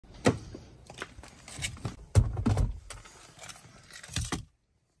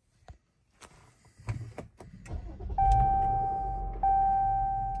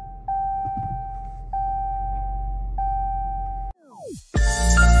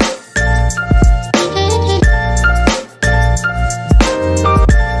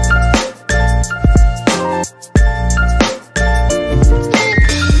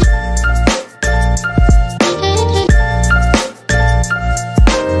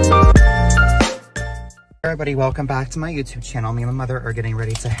Everybody, welcome back to my YouTube channel. Me and my mother are getting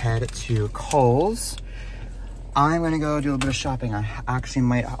ready to head to Kohl's. I'm gonna go do a little bit of shopping. I actually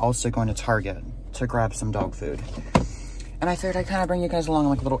might also go into Target to grab some dog food. And I figured I'd kind of bring you guys along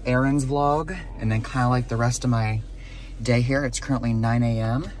like a little errands vlog and then kind of like the rest of my day here. It's currently 9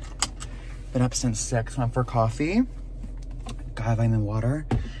 a.m. Been up since 6, went for coffee. Got vitamin water.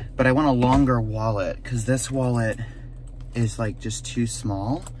 But I want a longer wallet because this wallet is like just too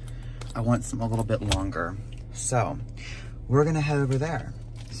small. I want some a little bit longer. So we're gonna head over there.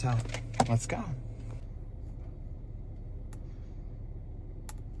 So let's go.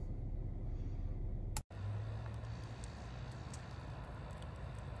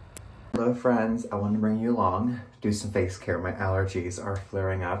 Hello friends, I wanted to bring you along, do some face care. My allergies are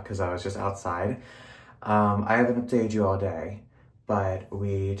flaring up because I was just outside. I haven't updated you all day, but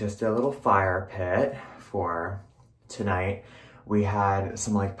we just did a little fire pit for tonight. We had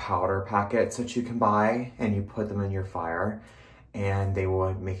some like powder packets that you can buy and you put them in your fire and they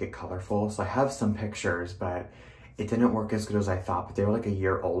will make it colorful. So I have some pictures, but it didn't work as good as I thought, but they were like a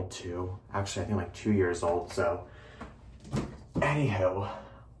year old too. Actually, I think like 2 years old. So anywho, a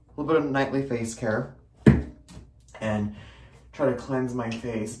little bit of nightly face care and try to cleanse my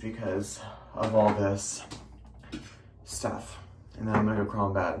face because of all this stuff. And then I'm gonna go crawl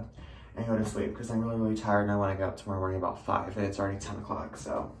in bed and go to sleep because I'm really tired and I want to get up tomorrow morning about 5 and it's already 10 o'clock.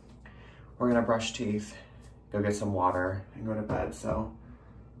 So we're gonna brush teeth, go get some water and go to bed. So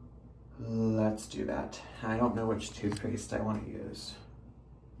let's do that. I don't know which toothpaste I want to use.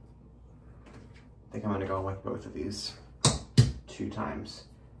 I think I'm gonna go with both of these 2 times.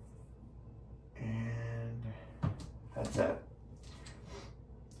 And that's it.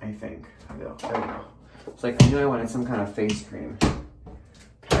 I think. There we go. It's like I knew I wanted some kind of face cream.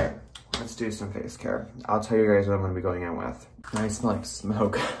 Okay, let's do some face care. I'll tell you guys what I'm gonna be going in with. I smell like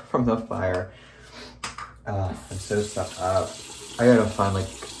smoke from the fire. I'm so stuck up. I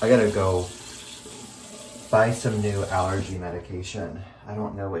gotta go buy some new allergy medication. I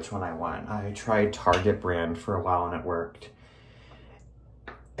don't know which one I want. I tried Target brand for a while and it worked.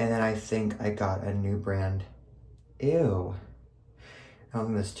 And then I think I got a new brand. Ew. I don't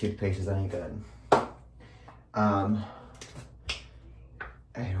think this toothpaste is any good.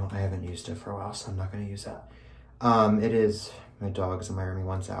 I haven't used it for a while, so I'm not gonna use that. It is, my dog's in my room, he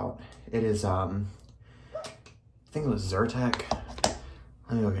wants out. It is, I think it was Zyrtec.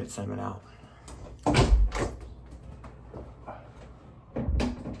 Let me go get Cinnamon out. Come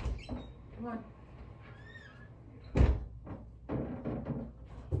on.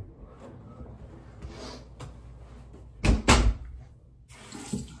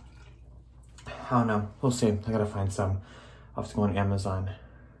 I don't know. We'll see. I gotta find some. I'll have to go on Amazon.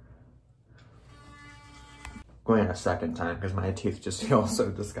 Going a second time because my teeth just feel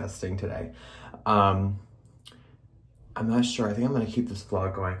so disgusting today. I'm not sure. I think I'm gonna keep this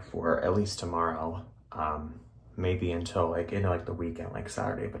vlog going for at least tomorrow. Maybe until like into like the weekend, like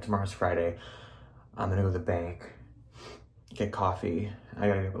Saturday. But tomorrow's Friday. I'm gonna go to the bank, get coffee. I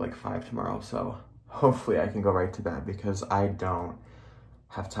gotta get up at like 5 tomorrow. So hopefully I can go right to bed because I don't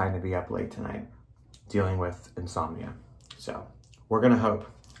have time to be up late tonight dealing with insomnia. So we're gonna hope.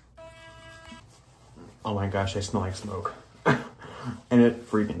 Oh my gosh, I smell like smoke. And it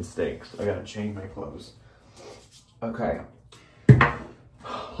freaking stinks. I gotta change my clothes. Okay. A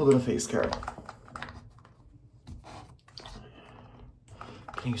little bit of face care.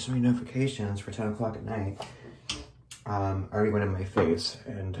 Getting so many notifications for 10 o'clock at night. I already went in my face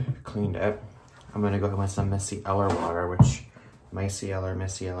and cleaned it. I'm gonna go with some Missy Eller water, which Missy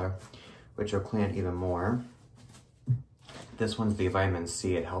Eller, which will clean it even more. This one's the vitamin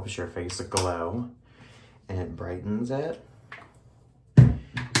C. It helps your face glow and it brightens it.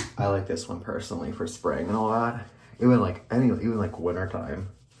 I like this one personally for spring and all that. Even like even like winter time.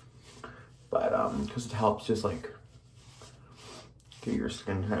 But because it helps just like get your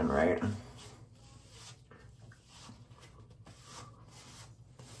skin tone right.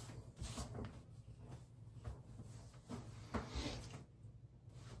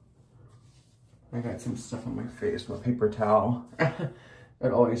 I got some stuff on my face with a paper towel.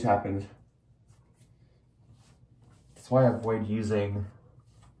 That always happens. That's why I avoid using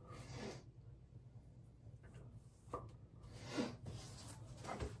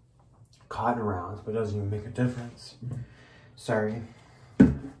cotton rounds, but it doesn't even make a difference. Sorry,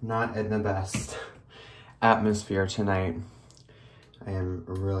 not in the best atmosphere tonight. I am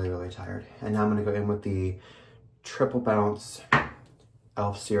really tired. And now I'm gonna go in with the Triple Bounce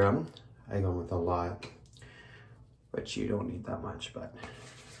Elf Serum. I go with a lot, but you don't need that much, but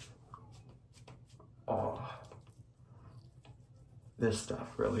oh, this stuff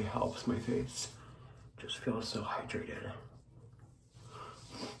really helps my face Just feel so hydrated.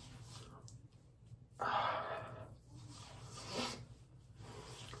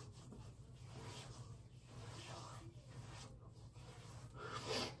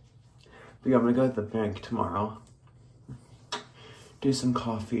 But yeah, I'm gonna go to the bank tomorrow. Do some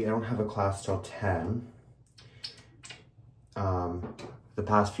coffee. I don't have a class till 10. The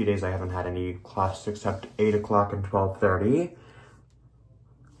past few days I haven't had any classes except 8 o'clock and 12:30.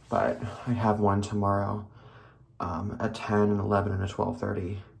 But I have one tomorrow at 10 and 11 and at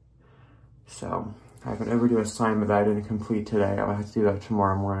 12:30. So I have an overdue assignment that I didn't complete today. I'll have to do that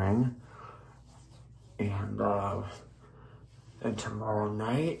tomorrow morning. And tomorrow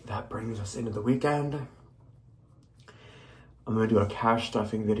night, that brings us into the weekend. I'm gonna do a cash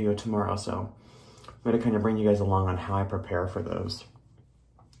stuffing video tomorrow, so I'm gonna kind of bring you guys along on how I prepare for those.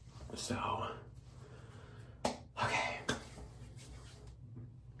 So, okay.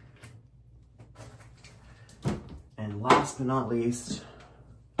 And last but not least,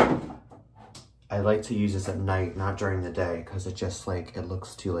 I like to use this at night, not during the day, because it just like, it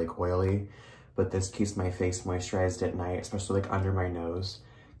looks too like oily. But this keeps my face moisturized at night, especially like under my nose.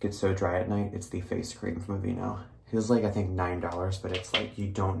 It gets so dry at night. It's the face cream from Aveeno. It was like, I think $9, but it's like, you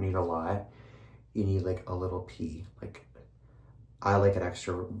don't need a lot. You need like a little pee. Like, I like it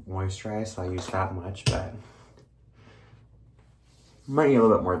extra moisturized, so I use that much, but might need a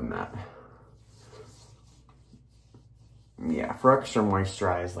little bit more than that. Yeah, for extra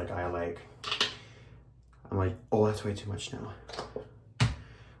moisturized, like I'm like, oh, that's way too much now.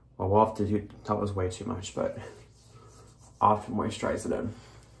 Well, we'll have to do, that was way too much, but I'll have to moisturize it in,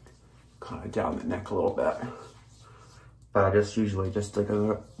 kind of down the neck a little bit. But I just usually just like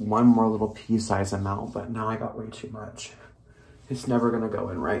one more little pea-size amount, but now I got way too much. It's never gonna go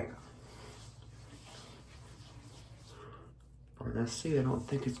in right. We're gonna see, I don't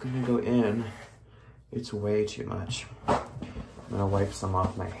think it's gonna go in. It's way too much. I'm gonna wipe some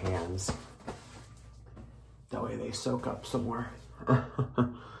off my hands. That way they soak up some more.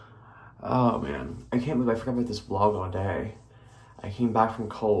 Oh man, I can't believe I forgot about this vlog all day. I came back from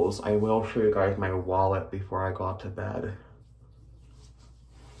Kohl's. I will show you guys my wallet before I go out to bed.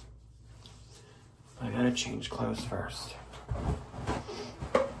 I gotta change clothes first.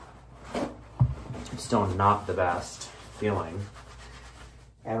 It's still not the best feeling.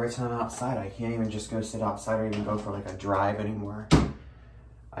 Every time I'm outside, I can't even just go sit outside or even go for like a drive anymore.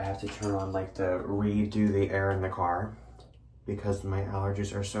 I have to turn on like the redo the air in the car because my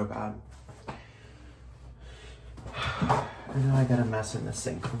allergies are so bad. And now I got a mess in the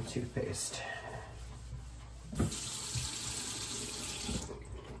sink from toothpaste.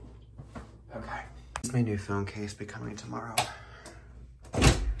 Okay. This is my new phone case be coming tomorrow.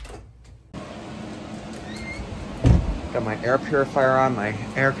 Got my air purifier on, my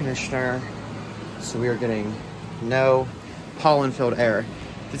air conditioner. So we are getting no pollen-filled air.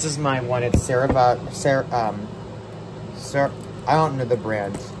 This is my one, it's I don't know the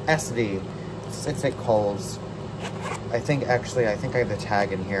brand. SV. It's at Kohl's. I think I have the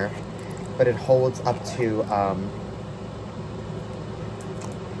tag in here, but it holds up to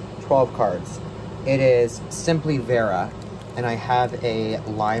 12 cards. It is Simply Vera, and I have a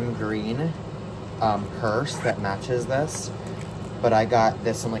lime green purse that matches this, but I got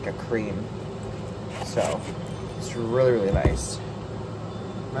this in like a cream, so it's really, really nice.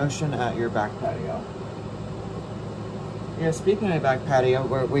 Motion at your back patio. Yeah, speaking of back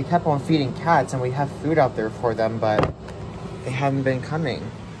patio, we kept on feeding cats and we have food out there for them, but they haven't been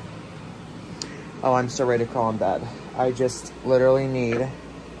coming. Oh, I'm so ready to crawl in bed. I just literally need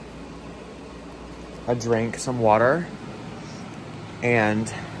a drink, some water,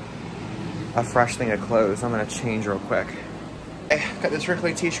 and a fresh thing of clothes. I'm gonna change real quick. I got this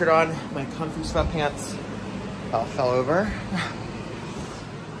wrinkly t-shirt on, my comfy sweatpants fell over.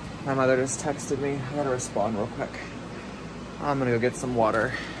 My mother just texted me. I gotta respond real quick. I'm gonna go get some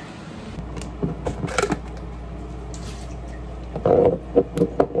water.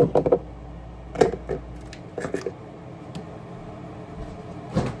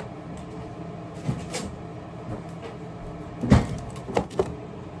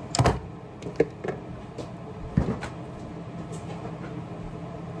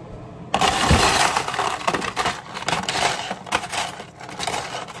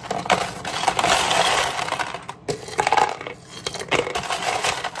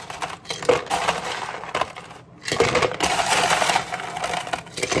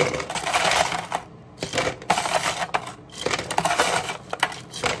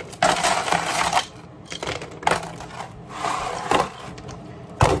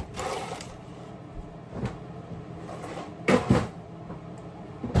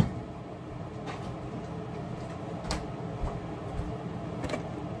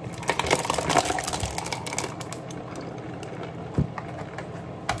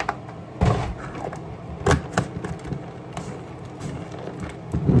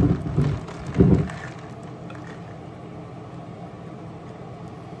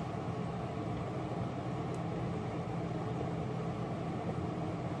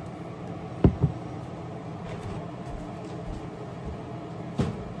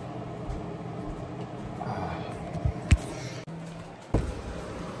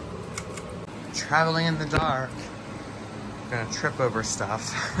 Traveling in the dark. Gonna trip over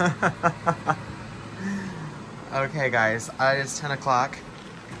stuff. Okay guys, it's 10 o'clock.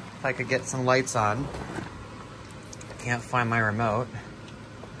 If I could get some lights on. Can't find my remote.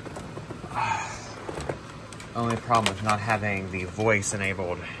 Only problem with not having the voice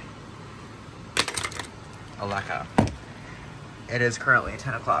enabled. Alexa. It is currently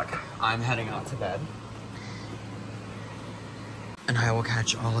 10 o'clock. I'm heading out to bed. And I will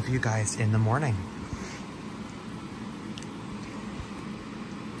catch all of you guys in the morning.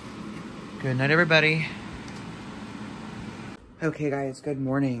 Good night, everybody. Okay, guys, good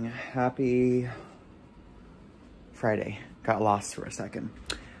morning. Happy Friday. Got lost for a second.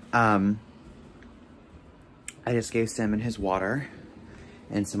 I just gave Salmon his water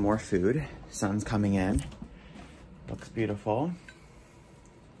and some more food. Sun's coming in. Looks beautiful.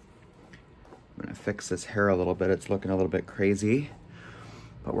 I'm gonna fix his hair a little bit. It's looking a little bit crazy.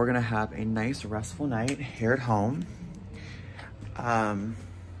 But we're gonna have a nice, restful night here at home.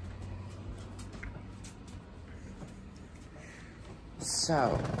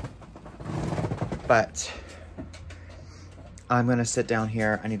 But I'm gonna sit down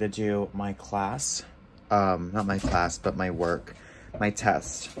here. I need to do my class. Not my class, but my work, my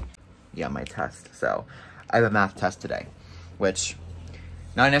test. Yeah, my test. So I have a math test today, which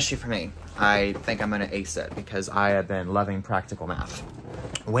not an issue for me. I think I'm gonna ace it because I have been loving practical math.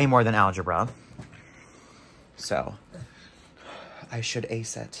 Way more than algebra. So I should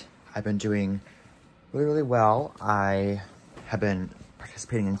ace it. I've been doing really, really well. I have been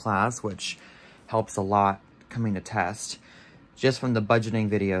participating in class, which helps a lot coming to test. Just from the budgeting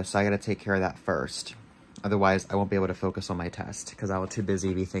video, so I gotta take care of that first. Otherwise, I won't be able to focus on my test because I was too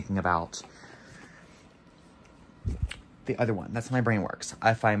busy be thinking about the other one. That's how my brain works.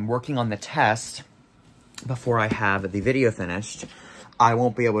 If I'm working on the test before I have the video finished, I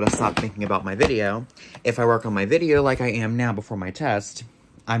won't be able to stop thinking about my video. If I work on my video like I am now before my test,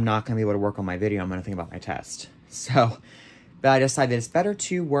 I'm not going to be able to work on my video. I'm going to think about my test. So, but I decided it's better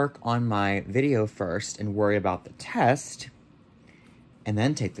to work on my video first and worry about the test and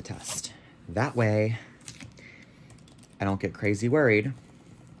then take the test. That way, I don't get crazy worried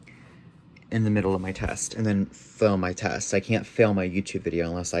in the middle of my test and then film my test. I can't film my YouTube video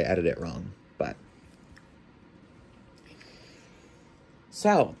unless I edit it wrong, but.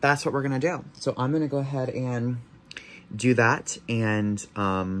 So that's what we're gonna do. So I'm gonna go ahead and do that and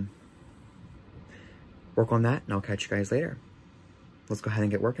work on that, and I'll catch you guys later. Let's go ahead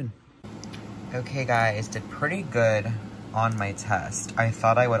and get working. Okay guys, did pretty good on my test. I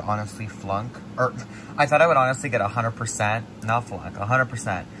thought I would honestly flunk, or I thought I would honestly get 100%, not flunk,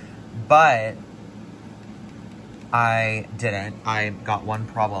 100%, but I didn't. I got one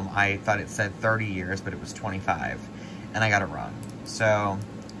problem. I thought it said 30 years, but it was 25, and I got it wrong. So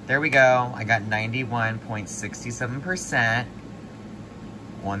there we go. I got 91.67%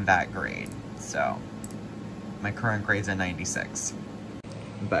 on that grade. So my current grade's a 96.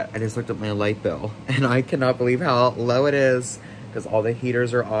 But I just looked at my light bill and I cannot believe how low it is because all the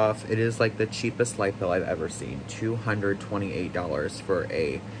heaters are off. It is like the cheapest light bill I've ever seen. $228 for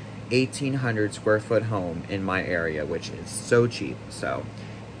a 1,800 square foot home in my area, which is so cheap. So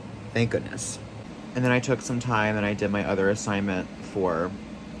thank goodness. And then I took some time and I did my other assignment for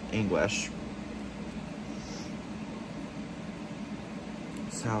English.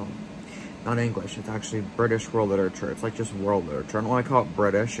 So, not English, it's actually British World Literature. It's like just world literature. I don't want to call it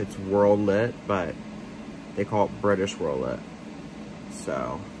British, it's World Lit, but they call it British World Lit.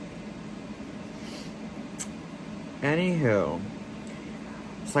 So, anywho.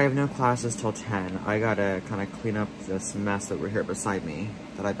 So I have no classes till 10. I gotta kind of clean up this mess over here beside me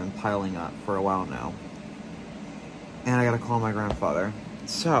that I've been piling up for a while now. And I gotta call my grandfather.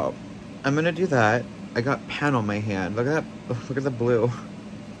 So, I'm gonna do that. I got pen on my hand. Look at that, look at the blue.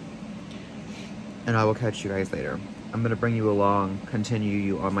 And I will catch you guys later. I'm gonna bring you along, continue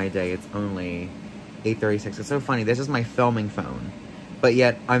you on my day. It's only 8:36. It's so funny, this is my filming phone. But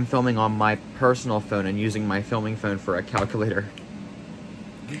yet, I'm filming on my personal phone and using my filming phone for a calculator.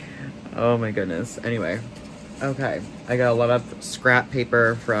 Oh my goodness. Anyway, okay. I got a lot of scrap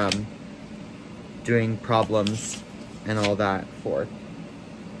paper from doing problems and all that for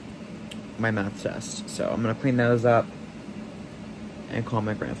my math test. So I'm gonna clean those up and call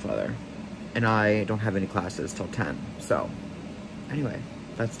my grandfather. And I don't have any classes till 10. So anyway,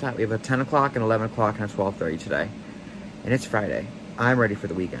 that's that. We have a 10 o'clock and 11 o'clock and a 12:30 today. And it's Friday. I'm ready for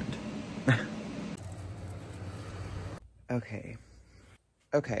the weekend. Okay.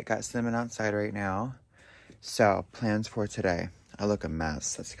 Okay, got cinnamon outside right now. So, plans for today. I look a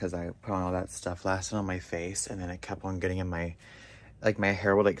mess. That's because I put on all that stuff last night on my face, and then it kept on getting in my, like my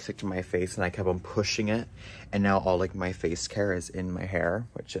hair would like stick to my face, and I kept on pushing it, and now all like my face care is in my hair,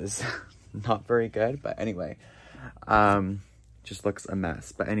 which is not very good, but anyway, just looks a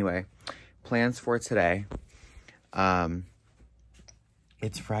mess. But anyway, plans for today.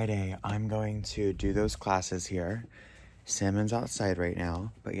 It's Friday. I'm going to do those classes here. Salmon's outside right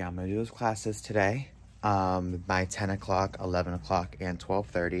now, but yeah, I'm gonna do those classes today. By 10 o'clock, 11 o'clock, and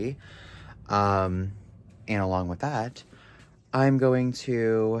 12:30. And along with that, I'm going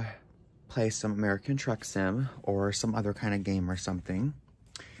to play some American Truck Sim or some other kind of game or something.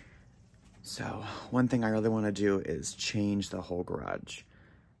 So one thing I really want to do is change the whole garage.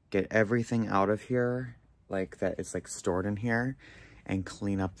 Get everything out of here, like that it's like stored in here, and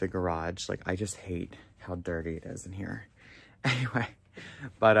clean up the garage. Like I just hate how dirty it is in here. Anyway,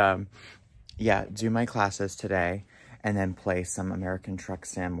 but yeah, do my classes today and then play some American Truck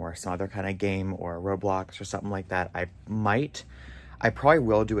Sim or some other kind of game or Roblox or something like that. I probably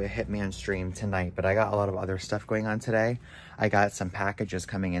will do a Hitman stream tonight, but I got a lot of other stuff going on today. I got some packages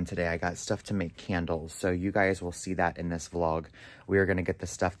coming in today. I got stuff to make candles. So you guys will see that in this vlog. We are going to get the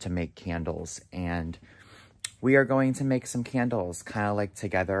stuff to make candles, and we are going to make some candles kind of like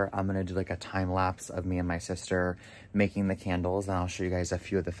together. I'm going to do like a time lapse of me and my sister making the candles, and I'll show you guys a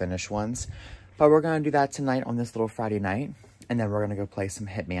few of the finished ones. But we're going to do that tonight on this little Friday night, and then we're going to go play some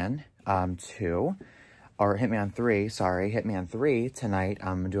Hitman 2, or Hitman 3, sorry, Hitman 3 tonight.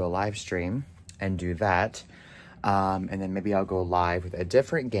 I'm going to do a live stream and do that, and then maybe I'll go live with a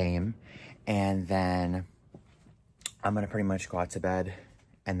different game, and then I'm going to pretty much go out to bed,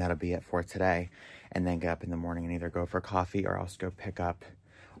 and that'll be it for today. And then get up in the morning and either go for coffee or else go pick up,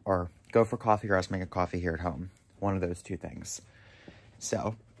 or go for coffee or else make a coffee here at home. One of those two things.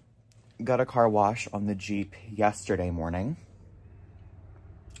 So, got a car wash on the Jeep yesterday morning.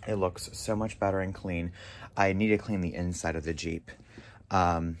 It looks so much better and clean. I need to clean the inside of the Jeep.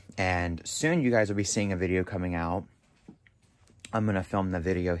 And soon you guys will be seeing a video coming out. I'm going to film the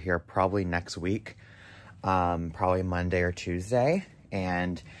video here probably next week. Probably Monday or Tuesday.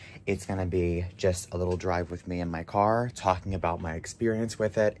 And it's going to be just a little drive with me in my car, talking about my experience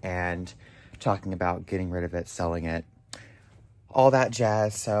with it and talking about getting rid of it, selling it, all that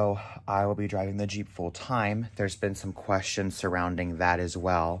jazz. So I will be driving the Jeep full time. There's been some questions surrounding that as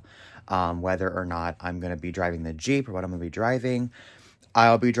well, whether or not I'm going to be driving the Jeep or what I'm going to be driving.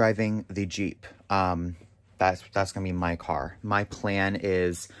 I'll be driving the Jeep. That's going to be my car. My plan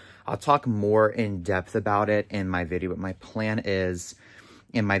is, I'll talk more in depth about it in my video, but my plan is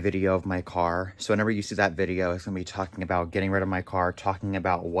in my video of my car. So whenever you see that video, it's going to be talking about getting rid of my car, talking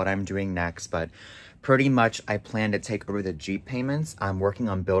about what I'm doing next. But pretty much I plan to take over the Jeep payments. I'm working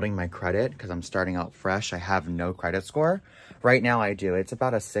on building my credit because I'm starting out fresh. I have no credit score. Right now I do. It's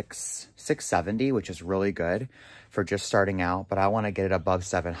about a 670, which is really good for just starting out. But I want to get it above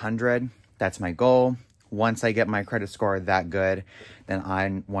 700. That's my goal. Once I get my credit score that good, then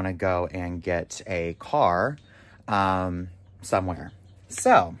I want to go and get a car somewhere.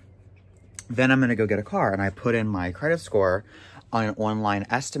 So then I'm going to go get a car, and I put in my credit score on an online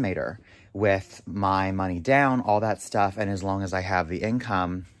estimator with my money down, all that stuff. And as long as I have the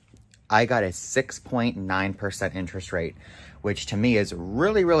income, I got a 6.9% interest rate, which to me is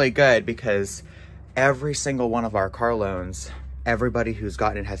really, really good because every single one of our car loans, everybody who's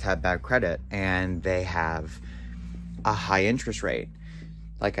gotten it has had bad credit and they have a high interest rate.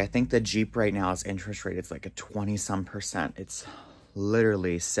 Like I think the Jeep right now is interest rate, it's like a 20-some%. It's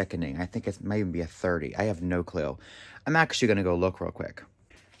literally sickening. I think it might even be a 30. I have no clue. I'm actually going to go look real quick.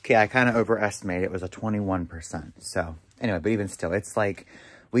 Okay, I kind of overestimated. It was a 21%. So anyway, but even still, it's like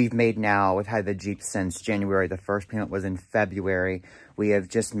we've had the Jeep since January. The first payment was in February. We have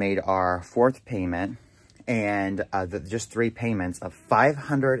just made our fourth payment, and just 3 payments of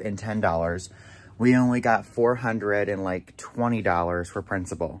 $510. We only got $420 for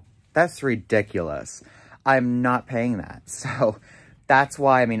principal. That's ridiculous. I'm not paying that. So that's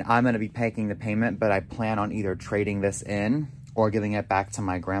why, I mean, I'm going to be making the payment, but I plan on either trading this in or giving it back to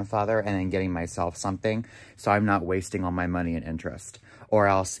my grandfather and then getting myself something so I'm not wasting all my money in interest. Or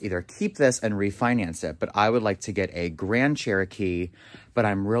else either keep this and refinance it. But I would like to get a Grand Cherokee, but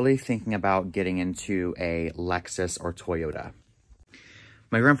I'm really thinking about getting into a Lexus or Toyota.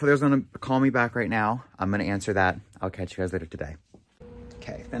 My grandfather's going to call me back right now. I'm going to answer that. I'll catch you guys later today.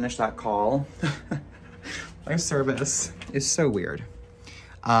 Okay, finish that call. My service is so weird.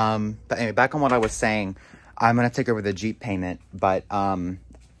 But anyway, back on what I was saying, I'm going to take over the Jeep payment, but,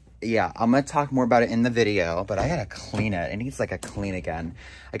 yeah, I'm going to talk more about it in the video, but I got to clean it. It needs like a clean again.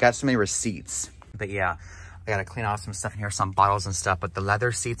 I got so many receipts, but yeah, I got to clean off some stuff in here, some bottles and stuff, but the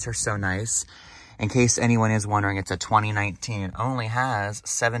leather seats are so nice. In case anyone is wondering, it's a 2019. It only has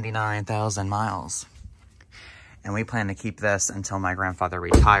 79,000 miles. And we plan to keep this until my grandfather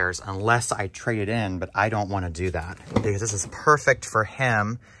retires, unless I trade it in, but I don't want to do that because this is perfect for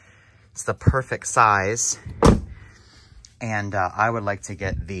him. It's the perfect size. And I would like to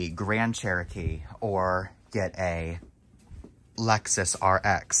get the Grand Cherokee or get a Lexus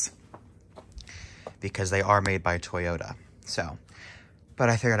RX because they are made by Toyota. So, but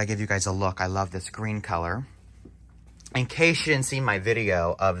I figured I'd give you guys a look. I love this green color. In case you didn't see my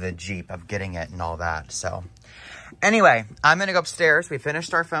video of the Jeep, of getting it and all that. So anyway, I'm going to go upstairs. We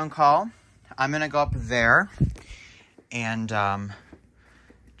finished our phone call. I'm going to go up there and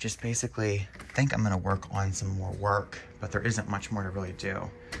just basically think I'm going to work on some more work, but there isn't much more to really do.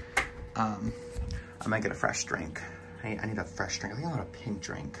 I might get a fresh drink. I need a fresh drink. I think I want a pink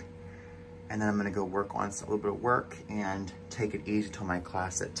drink. And then I'm going to go work on a little bit of work and take it easy till my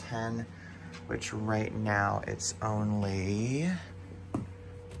class at 10, which right now it's only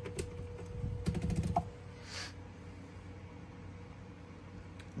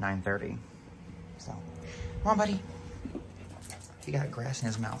 9:30. So, come on, buddy. He got grass in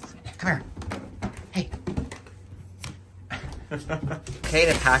his mouth. Come here. Hey. Okay,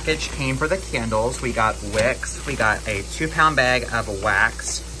 the package came for the candles. We got wicks. We got a 2-pound bag of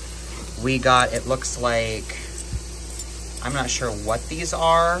wax. We got, it looks like, I'm not sure what these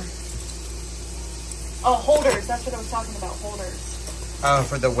are. Oh, holders. That's what I was talking about, holders. Oh,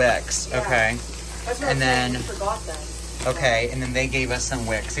 for the wicks. Yeah. Okay. That's what and then, forgot them. Okay, and then they gave us some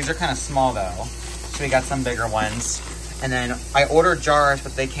wicks. These are kind of small though, so we got some bigger ones. And then I ordered jars,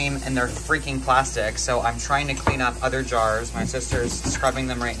 but they came in their freaking plastic, so I'm trying to clean up other jars. My sister's scrubbing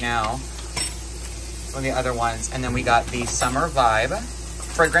them right now. One of the other ones. And then we got the Summer Vibe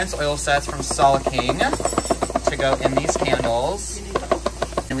fragrance oil sets from Sol King to go in these candles.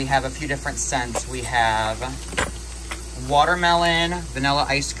 And we have a few different scents. We have watermelon, vanilla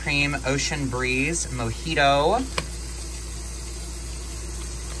ice cream, ocean breeze, mojito,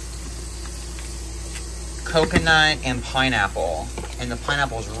 coconut, and pineapple. And the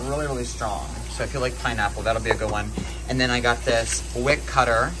pineapple is really, really strong. So if you like pineapple, that'll be a good one. And then I got this wick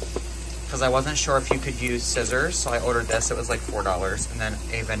cutter because I wasn't sure if you could use scissors. So I ordered this. It was like $4. And then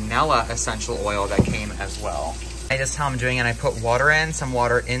a vanilla essential oil that came as well. This is how I'm doing it. I put water in, some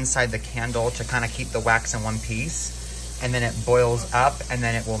water inside the candle to kind of keep the wax in one piece. And then it boils up and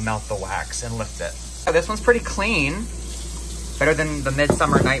then it will melt the wax and lift it. So this one's pretty clean. Better than the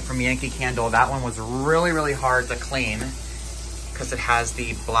Midsummer Night from Yankee Candle. That one was really, really hard to clean because it has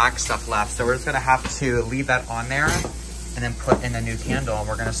the black stuff left. So we're just gonna have to leave that on there and then put in a new candle, and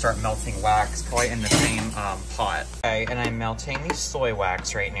we're gonna start melting wax probably in the same pot. Okay, and I'm melting the soy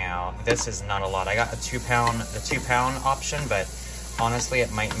wax right now. This is not a lot. I got the 2-pound option, but honestly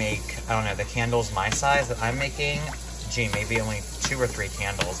it might make, I don't know, the candles my size that I'm making, gee, maybe only 2 or 3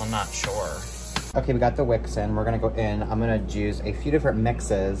 candles, I'm not sure. Okay, we got the wicks in. We're gonna go in. I'm gonna use a few different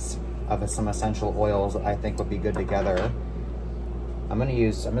mixes of some essential oils that I think would be good together. I'm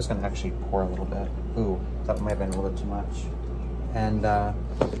just gonna actually pour a little bit. Ooh, that might have been a little bit too much. And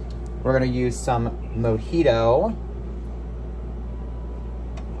we're gonna use some mojito,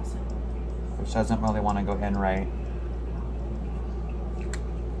 which doesn't really wanna go in right.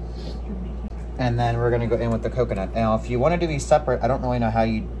 And then we're gonna go in with the coconut. Now, if you wanna do these separate, I don't really know how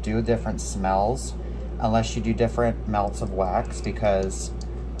you do different smells unless you do different melts of wax, because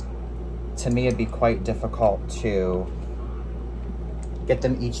to me it'd be quite difficult to get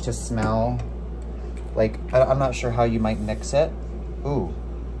them each to smell. Like, I'm not sure how you might mix it. Ooh,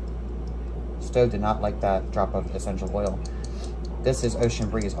 Stove did not like that drop of essential oil. This is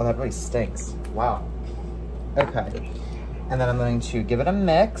Ocean Breeze. Oh, that really stinks. Wow. Okay, and then I'm going to give it a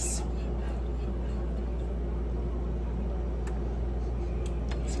mix.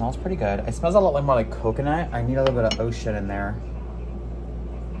 Smells pretty good. It smells a lot more like coconut. I need a little bit of ocean in there.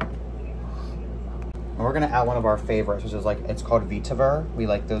 And we're gonna add one of our favorites, which is like, it's called Vetiver. We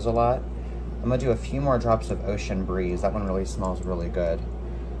like those a lot. I'm gonna do a few more drops of Ocean Breeze. That one really smells really good.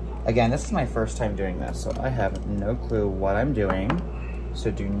 Again, this is my first time doing this, so I have no clue what I'm doing. So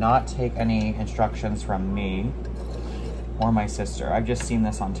do not take any instructions from me or my sister. I've just seen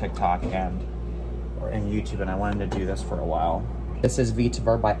this on TikTok or in YouTube, and I wanted to do this for a while. This is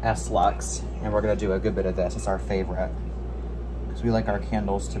Vetiver by S-Lux, and we're gonna do a good bit of this. It's our favorite, because we like our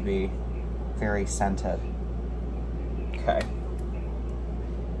candles to be very scented. Okay.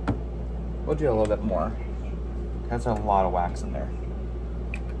 We'll do a little bit more. That's a lot of wax in there.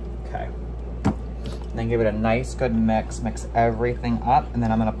 Okay. And then give it a nice good mix. Mix everything up, and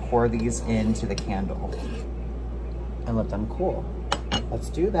then I'm gonna pour these into the candle and let them cool. Let's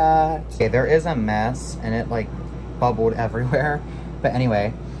do that. Okay, there is a mess, and it like bubbled everywhere. But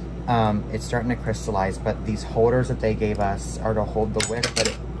anyway, it's starting to crystallize, but these holders that they gave us are to hold the wick,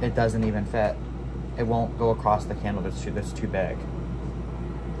 but it doesn't even fit. It won't go across the candle, it's too big.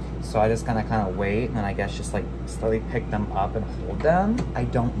 So I just gonna kind of wait, and then I guess just like slowly pick them up and hold them. I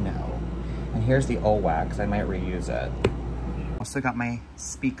don't know. And here's the old wax, I might reuse it. Also got my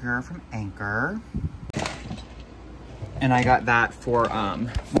speaker from Anchor. And I got that for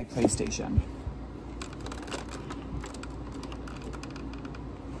my PlayStation.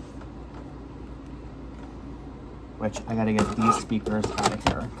 Which I gotta get these speakers out of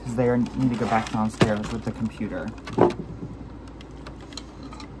here because they need to go back downstairs with the computer.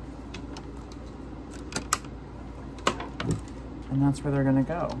 And that's where they're gonna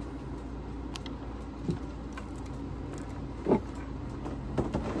go.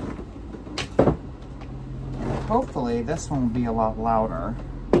 Hopefully this one will be a lot louder.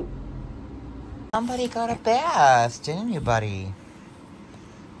 Somebody got a bath, didn't you, buddy?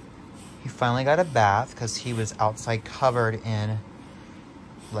 He finally got a bath because he was outside covered in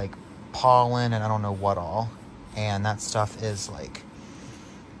like pollen and I don't know what all. And that stuff is like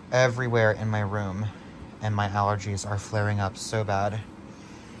everywhere in my room. And my allergies are flaring up so bad.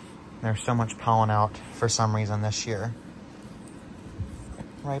 There's so much pollen out for some reason this year.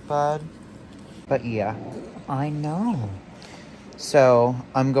 Right, bud? But yeah, I know. So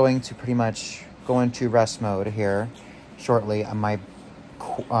I'm going to pretty much go into rest mode here shortly. My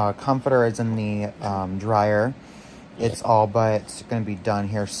comforter is in the dryer. It's all but going to be done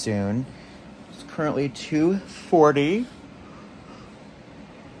here soon. It's currently 2:40.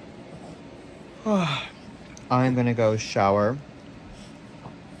 I'm going to go shower.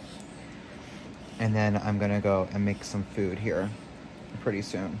 And then I'm going to go and make some food here pretty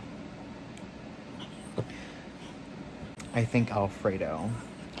soon. I think Alfredo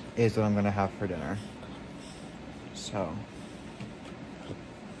is what I'm going to have for dinner. So,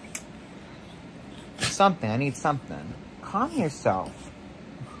 something. I need something. Calm yourself.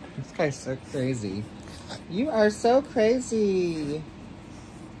 This guy's so crazy. You are so crazy.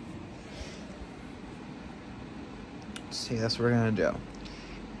 See, that's what we're going to do.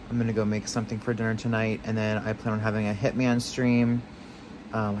 I'm going to go make something for dinner tonight, and then I plan on having a Hitman stream.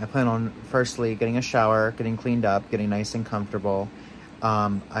 I plan on firstly getting a shower, getting cleaned up, getting nice and comfortable.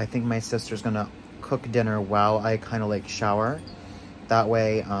 I think my sister's gonna cook dinner while I kind of like shower. That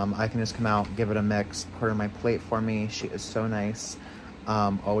way I can just come out, give it a mix, put her on my plate for me. She is so nice,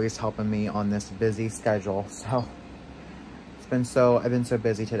 always helping me on this busy schedule. So I've been so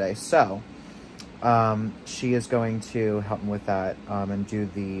busy today. So she is going to help me with that and do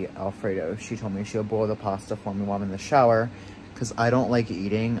the Alfredo. She told me she'll boil the pasta for me while I'm in the shower. Because I don't like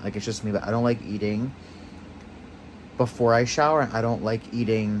eating, like it's just me, but I don't like eating before I shower. I don't like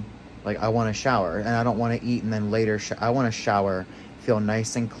eating, like I want to shower and I don't want to eat and then later, I want to shower, feel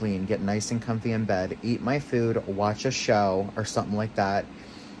nice and clean, get nice and comfy in bed, eat my food, watch a show or something like that.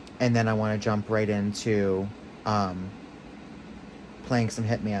 And then I want to jump right into playing some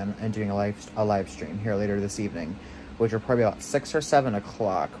Hitman and doing a live stream here later this evening, which are probably about 6 or 7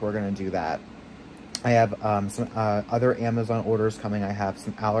 o'clock. We're going to do that. I have some other Amazon orders coming. I have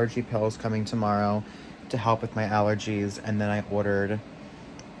some allergy pills coming tomorrow to help with my allergies. And then I ordered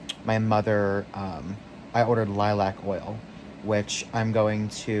my mother, I ordered lilac oil, which I'm going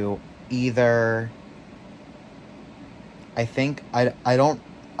to either, I think, I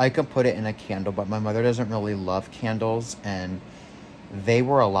can put it in a candle, but my mother doesn't really love candles and they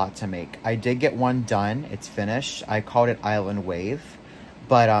were a lot to make. I did get one done. It's finished. I called it Island Wave,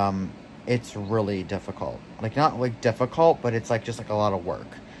 but it's really difficult. Like, not like difficult, but it's like just like a lot of work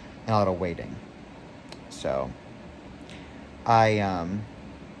and a lot of waiting. So I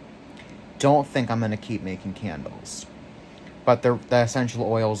don't think I'm gonna keep making candles. But the essential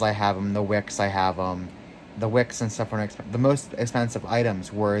oils, I have them. The wicks, I have them. The wicks and stuff were the most expensive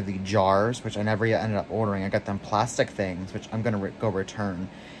items were the jars, which I never yet ended up ordering. I got them plastic things, which I'm gonna go return.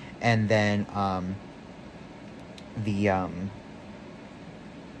 And then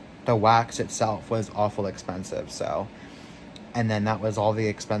the wax itself was awful expensive, so. And then that was all the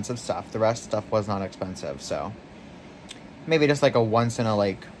expensive stuff. The rest stuff was not expensive, so. Maybe just like a once in a,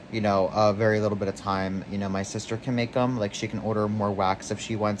 like, you know, a very little bit of time, you know, my sister can make them. Like, she can order more wax if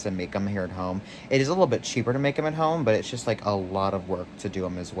she wants and make them here at home. It is a little bit cheaper to make them at home, but it's just like a lot of work to do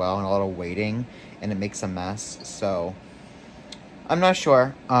them as well and a lot of waiting, and it makes a mess, so. I'm not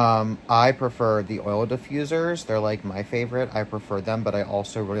sure. I prefer the oil diffusers. They're like my favorite. I prefer them, but I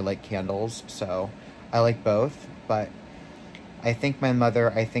also really like candles. So I like both. But I think my mother,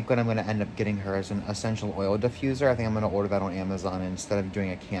 I think what I'm going to end up getting her is an essential oil diffuser. I think I'm going to order that on Amazon instead of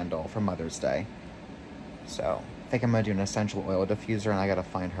doing a candle for Mother's Day. So I think I'm going to do an essential oil diffuser, and I got to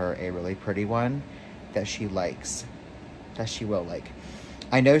find her a really pretty one that she likes, that she will like.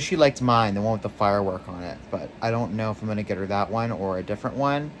 I know she liked mine, the one with the firework on it, but I don't know if I'm going to get her that one or a different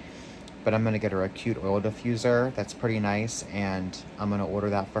one. But I'm going to get her a cute oil diffuser that's pretty nice, and I'm going to order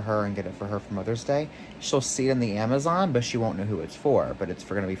that for her and get it for her for Mother's Day. She'll see it in the Amazon, but she won't know who it's for, but it's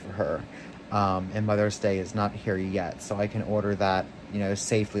going to be for her. And Mother's Day is not here yet, so I can order that, you know,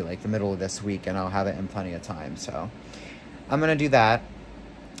 safely, like the middle of this week, and I'll have it in plenty of time. So I'm going to do that.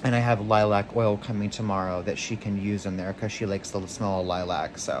 And I have lilac oil coming tomorrow that she can use in there because she likes the smell of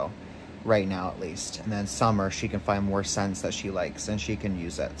lilac, so right now at least. And then summer, she can find more scents that she likes and she can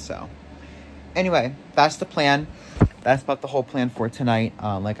use it. So anyway, that's the plan. That's about the whole plan for tonight.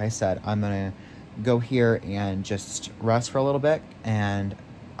 Like I said, I'm going to go here and just rest for a little bit, and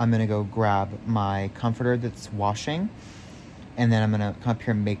I'm going to go grab my comforter that's washing, and then I'm going to come up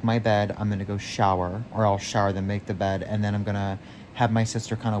here and make my bed. I'm going to go shower, or I'll shower then make the bed, and then I'm going to have my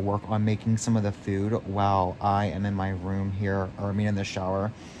sister kind of work on making some of the food while I am in my room here, or I mean in the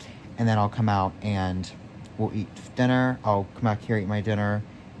shower. And then I'll come out and we'll eat dinner. I'll come back here, eat my dinner,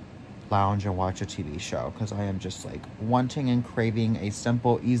 lounge and watch a TV show, because I am just like wanting and craving a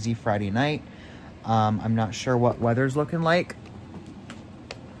simple, easy Friday night. I'm not sure what weather's looking like.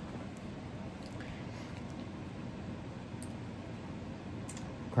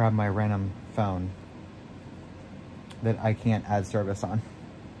 Grab my random phone that I can't add service on,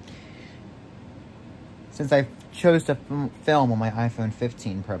 since I chose to film on my iPhone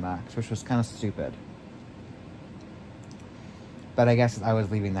 15 Pro Max, which was kind of stupid. But I guess I was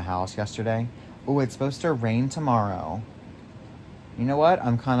leaving the house yesterday. Oh, it's supposed to rain tomorrow. You know what?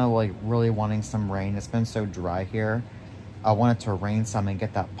 I'm kind of like really wanting some rain. It's been so dry here. I want it to rain some and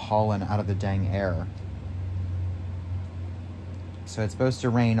get that pollen out of the dang air. So it's supposed to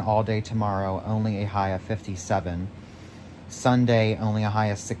rain all day tomorrow, only a high of 57. Sunday, only a high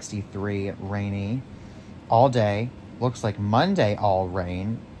of 63, rainy. All day. Looks like Monday, all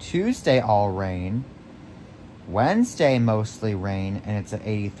rain. Tuesday, all rain. Wednesday, mostly rain, and it's at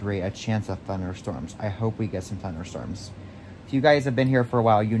 83, a chance of thunderstorms. I hope we get some thunderstorms. If you guys have been here for a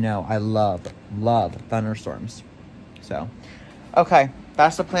while, you know I love thunderstorms. So, okay,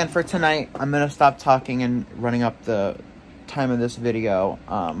 that's the plan for tonight. I'm going to stop talking and running up the time of this video.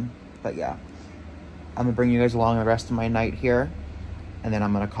 But yeah, I'm going to bring you guys along the rest of my night here, and then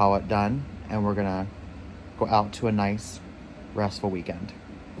I'm going to call it done, and we're going to go out to a nice, restful weekend,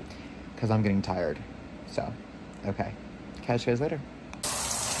 because I'm getting tired. So, okay, catch you guys later.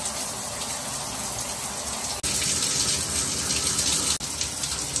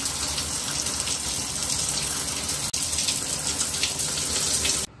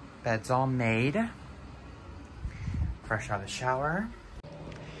 Bed's all made, fresh out of the shower,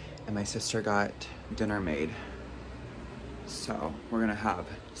 and my sister got dinner made. So we're gonna have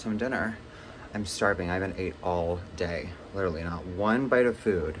some dinner. I'm starving. I haven't ate all day, literally not one bite of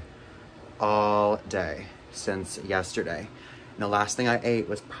food all day since yesterday. And the last thing I ate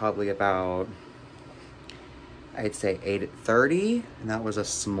was probably about, I'd say 8:30, and that was a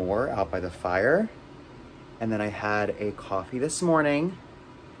s'more out by the fire. And then I had a coffee this morning,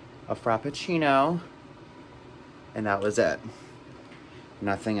 a frappuccino, and that was it.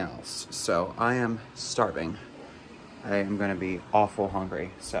 Nothing else. So I am starving. I am gonna be awful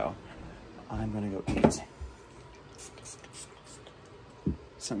hungry, so I'm gonna go eat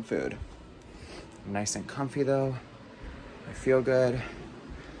some food. I'm nice and comfy though. I feel good.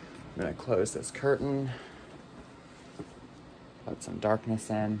 I'm gonna close this curtain, let some darkness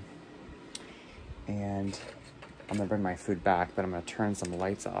in, and I'm gonna bring my food back, but I'm gonna turn some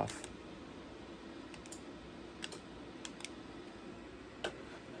lights off.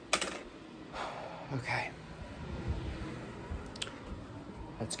 Okay.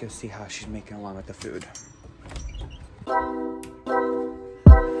 Let's go see how she's making along with the food.